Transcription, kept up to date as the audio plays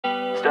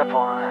Step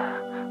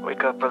 1,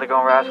 wake up early,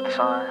 gonna rise with the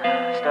sun.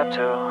 Step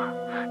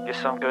 2, get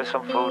some good,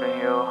 some food in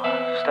you.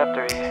 Step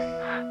 3,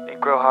 think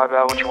real hard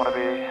about what you wanna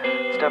be.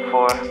 Step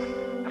 4,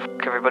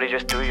 fuck everybody,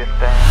 just do your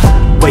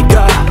thing. Wake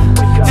up,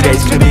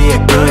 today's gonna be a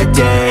good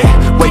day.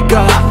 Wake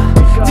up,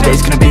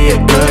 today's gonna be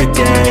a good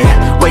day.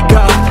 Wake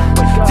up,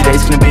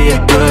 today's gonna be a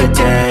good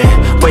day.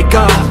 Wake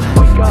up,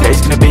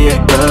 today's gonna be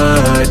a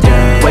good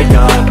day. Wake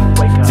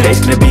up, today's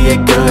gonna be a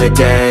good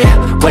day.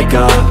 Wake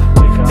up,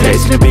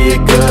 today's gonna be a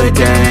good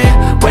day.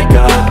 Wake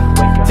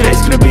up,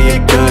 today's gonna be a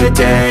good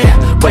day.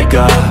 Wake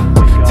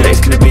up,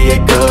 today's gonna be a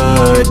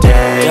good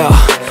day. Yo,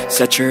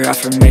 set your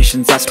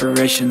affirmations,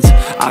 aspirations.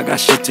 I got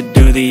shit to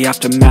do, the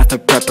aftermath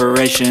of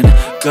preparation.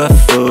 Good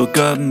food,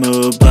 good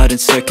mood, blood in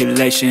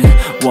circulation.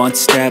 One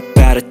step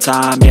at a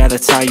time, yeah,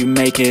 that's how you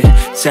make it.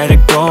 Set a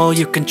goal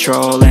you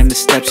control and the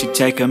steps you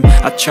take them.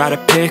 I try to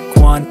pick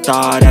one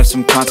thought, have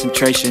some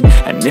concentration.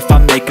 And if I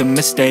make a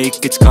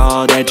mistake, it's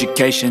called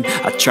education.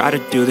 I try to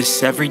do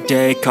this every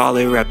day, call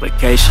it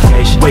replication.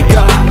 Wake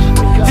up,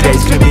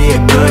 today's gonna be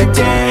a good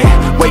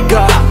day.